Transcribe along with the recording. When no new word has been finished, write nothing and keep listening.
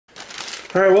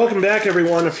All right, welcome back,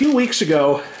 everyone. A few weeks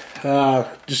ago,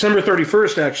 December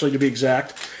 31st, actually, to be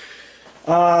exact,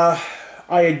 I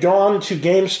had gone to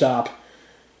Gamestop,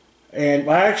 and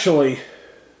actually, it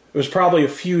was probably a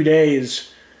few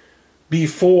days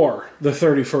before the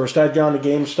 31st. I'd gone to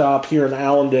GameStop here in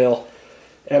Allendale,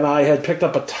 and I had picked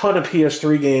up a ton of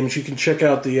PS3 games. You can check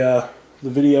out the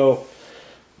video,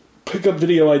 pickup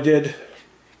video I did.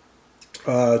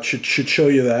 Should show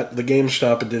you that, the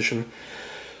GameStop edition.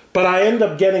 But I ended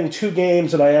up getting two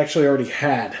games that I actually already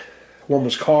had. One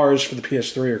was Cars for the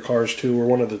PS3, or Cars 2, or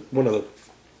one of the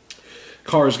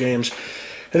Cars games.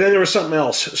 And then there was something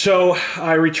else. So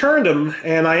I returned them,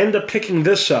 and I ended up picking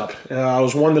this up. It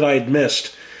was one that I had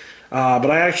missed.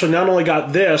 But I actually not only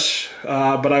got this,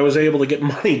 but I was able to get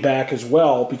money back as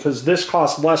well, because this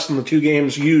cost less than the two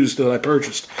games used that I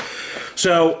purchased.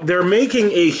 So they're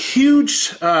making a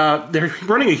huge, they're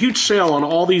running a huge sale on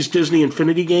all these Disney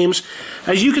Infinity games.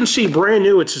 As you can see, brand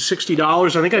new, it's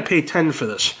 $60. I think I paid $10 for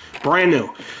this, brand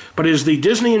new. But it is the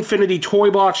Disney Infinity Toy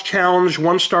Box Challenge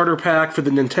One Starter Pack for the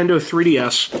Nintendo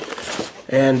 3DS.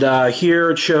 And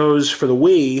here it shows for the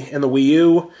Wii and the Wii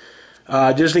U,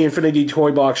 Disney Infinity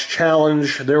Toy Box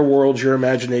Challenge, their world, your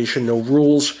imagination, no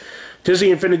rules.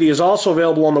 Disney Infinity is also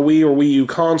available on the Wii or Wii U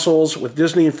consoles. With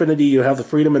Disney Infinity, you have the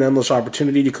freedom and endless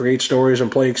opportunity to create stories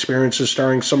and play experiences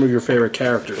starring some of your favorite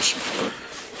characters.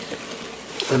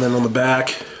 And then on the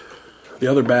back, the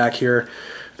other back here,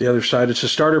 the other side, it's a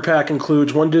starter pack,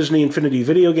 includes one Disney Infinity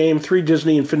video game, 3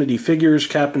 Disney Infinity figures,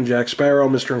 Captain Jack Sparrow,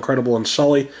 Mr. Incredible, and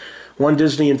Sully, one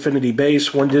Disney Infinity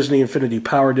base, one Disney Infinity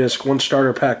power disc, one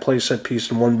starter pack playset piece,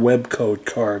 and one web code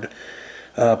card.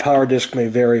 Power disc may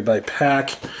vary by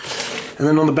pack. And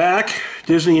then on the back,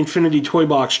 Disney Infinity Toy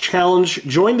Box Challenge.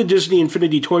 Join the Disney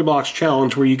Infinity Toy Box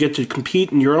Challenge, where you get to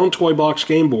compete in your own toy box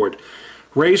game board.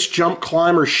 Race, jump,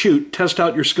 climb, or shoot. Test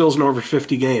out your skills in over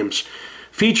 50 games.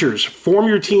 Features: form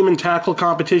your team and tackle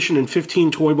competition in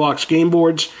 15 toy box game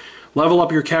boards. Level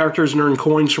up your characters and earn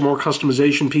coins for more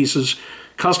customization pieces.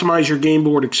 Customize your game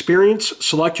board experience.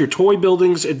 Select your toy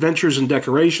buildings, adventures, and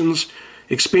decorations.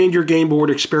 Expand your game board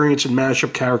experience and mash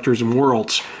up characters and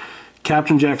worlds.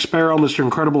 Captain Jack Sparrow, Mr.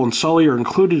 Incredible, and Sully are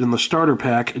included in the starter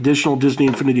pack. Additional Disney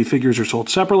Infinity figures are sold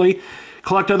separately.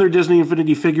 Collect other Disney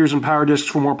Infinity figures and power discs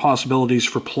for more possibilities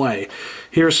for play.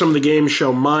 Here are some of the games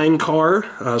show: Mine Car,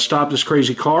 Stop This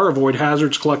Crazy Car, Avoid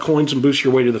Hazards, Collect Coins, and Boost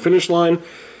Your Way to the Finish Line.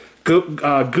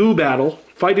 Goo Battle,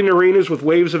 fight in arenas with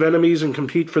waves of enemies and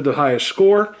compete for the highest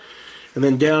score. And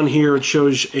then down here it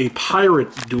shows a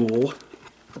Pirate Duel.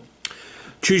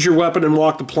 Choose your weapon and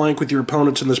walk the plank with your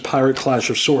opponents in this pirate clash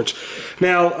of sorts.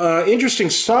 Now, interesting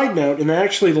side note, and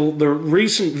actually the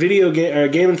recent video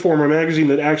Game Informer magazine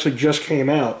that actually just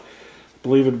came out, I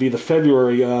believe it would be the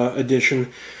February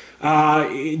edition,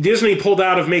 Disney pulled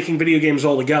out of making video games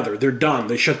altogether. They're done.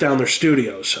 They shut down their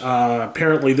studios.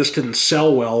 Apparently this didn't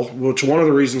sell well, which is one of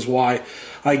the reasons why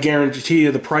I guarantee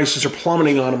you the prices are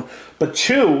plummeting on them. But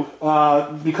two,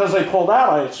 because they pulled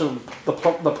out, I assume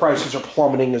the prices are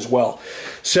plummeting as well.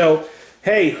 So,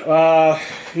 hey,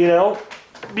 you know,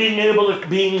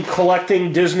 being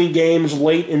collecting Disney games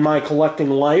late in my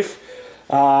collecting life,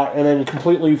 and then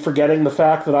completely forgetting the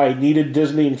fact that I needed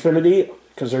Disney Infinity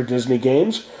because they're Disney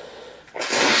games,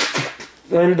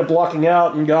 I ended up blocking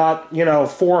out and got, you know,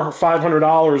 $400 or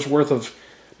 $500 worth of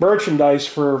merchandise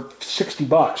for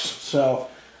 $60. So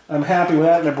I'm happy with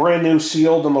that, and they're brand new,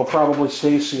 sealed, and they'll probably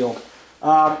stay sealed.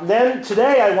 Then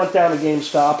today I went down to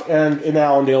GameStop and in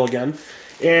Allendale again,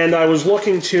 and I was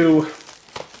looking to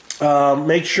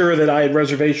make sure that I had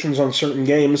reservations on certain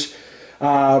games.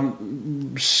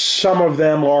 Some of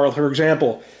them are, for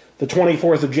example, the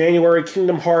 24th of January,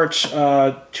 Kingdom Hearts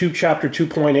 2 Chapter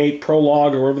 2.8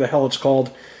 Prologue, or whatever the hell it's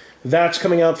called. That's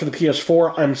coming out for the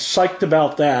PS4. I'm psyched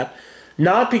about that.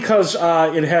 Not because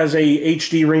it has a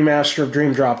HD remaster of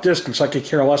Dream Drop Distance. I could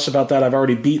care less about that. I've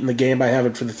already beaten the game. I have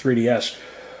it for the 3DS.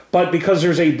 But because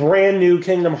there's a brand new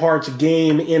Kingdom Hearts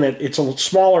game in it. It's a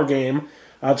smaller game.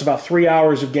 It's about 3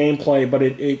 hours of gameplay,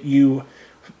 but you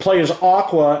play as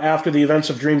Aqua after the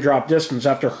events of Dream Drop Distance,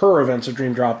 after her events of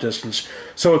Dream Drop Distance.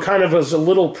 So it kind of was a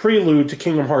little prelude to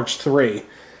Kingdom Hearts 3.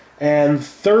 And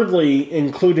thirdly,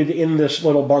 included in this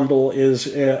little bundle is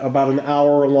about an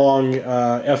hour-long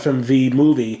FMV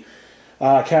movie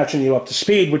catching you up to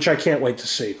speed, which I can't wait to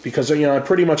see. Because, you know, I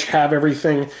pretty much have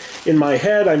everything in my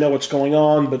head. I know what's going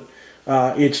on, but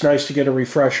it's nice to get a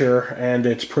refresher, and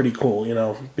it's pretty cool, you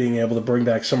know, being able to bring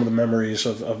back some of the memories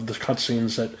of the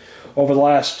cutscenes that over the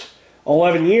last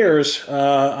 11 years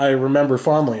I remember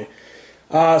fondly.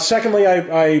 Secondly,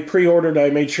 I pre-ordered, I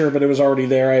made sure, but it was already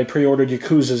there, I had pre-ordered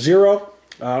Yakuza 0,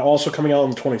 also coming out on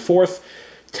the 24th.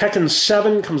 Tekken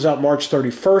 7 comes out March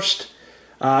 31st.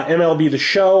 MLB The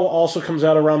Show also comes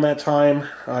out around that time.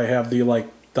 I have the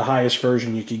highest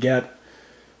version you could get.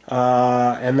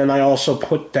 And then I also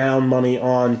put down money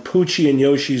on Poochie and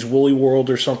Yoshi's Woolly World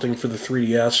or something for the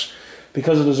 3DS.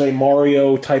 Because it is a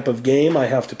Mario type of game, I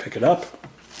have to pick it up.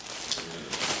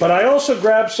 But I also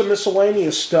grabbed some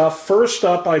miscellaneous stuff. First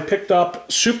up, I picked up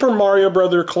Super Mario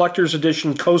Bros. Collector's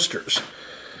Edition coasters.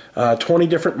 20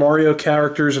 different Mario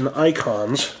characters and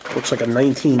icons. Looks like a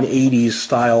 1980s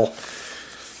style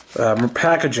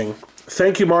packaging.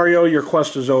 Thank you, Mario. Your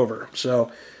quest is over.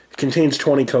 So it contains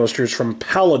 20 coasters from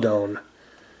Paladone.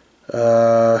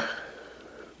 From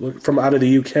out of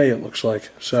the UK, it looks like.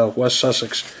 So West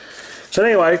Sussex. So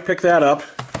anyway, picked that up.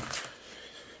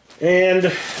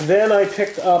 And then I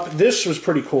picked up, this was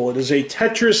pretty cool. It is a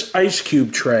Tetris ice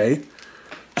cube tray.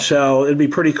 So it'd be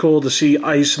pretty cool to see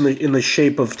ice in the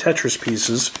shape of Tetris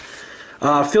pieces.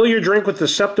 Fill your drink with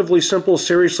deceptively simple,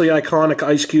 seriously iconic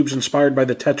ice cubes inspired by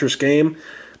the Tetris game.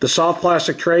 The soft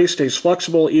plastic tray stays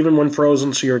flexible even when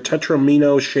frozen, so your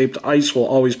Tetramino-shaped ice will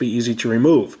always be easy to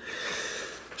remove.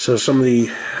 So some of the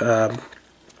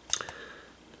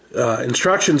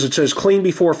instructions, it says, clean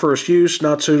before first use,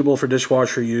 not suitable for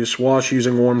dishwasher use, wash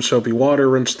using warm soapy water,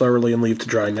 rinse thoroughly, and leave to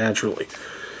dry naturally.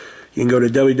 You can go to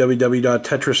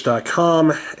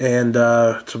www.tetris.com, and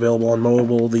it's available on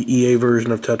mobile, the EA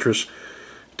version of Tetris.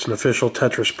 It's an official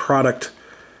Tetris product.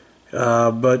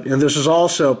 And this is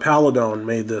also, Paladone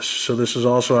made this, so this is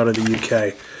also out of the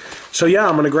UK. So yeah,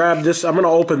 I'm going to grab this. I'm going to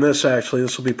open this, actually.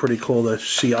 This will be pretty cool to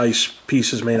see ice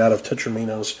pieces made out of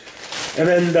Tetraminos. And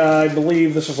then I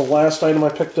believe this is the last item I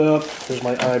picked up. Here's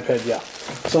my iPad, yeah.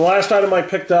 So the last item I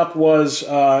picked up was,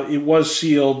 it was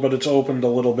sealed, but it's opened a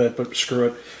little bit, but screw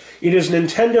it. It is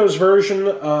Nintendo's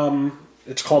version.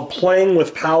 It's called Playing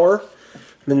with Power,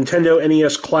 the Nintendo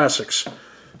NES Classics.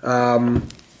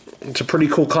 It's a pretty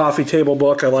cool coffee table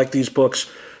book. I like these books.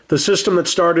 The system that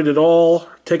started it all.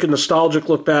 Take a nostalgic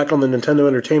look back on the Nintendo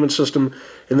Entertainment System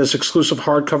in this exclusive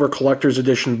hardcover collector's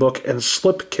edition book and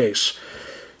slipcase.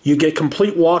 You get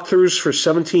complete walkthroughs for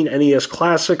 17 NES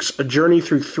classics, a journey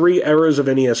through 3 eras of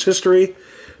NES history,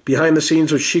 behind the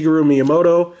scenes with Shigeru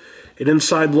Miyamoto, an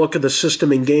inside look at the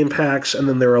system in game packs, and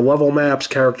then there are level maps,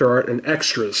 character art, and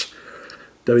extras.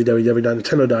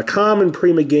 www.nintendo.com and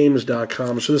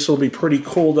primagames.com. So this will be pretty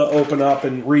cool to open up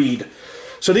and read.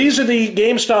 So these are the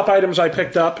GameStop items I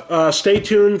picked up. Stay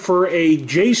tuned for a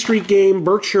J Street Game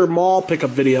Berkshire Mall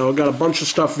pickup video. I've got a bunch of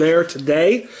stuff there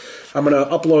today. I'm going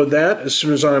to upload that as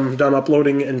soon as I'm done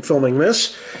uploading and filming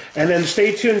this. And then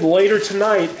stay tuned later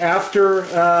tonight after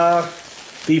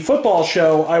the football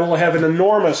show. I will have an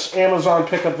enormous Amazon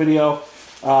pickup video.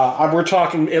 We're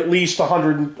talking at least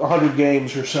 100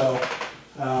 games or so.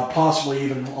 Possibly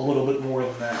even a little bit more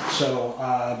than that. So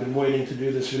I've been waiting to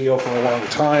do this video for a long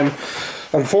time.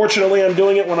 Unfortunately, I'm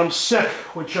doing it when I'm sick,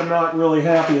 which I'm not really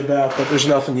happy about, but there's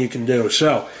nothing you can do.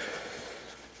 So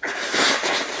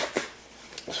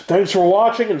thanks for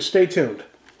watching and stay tuned.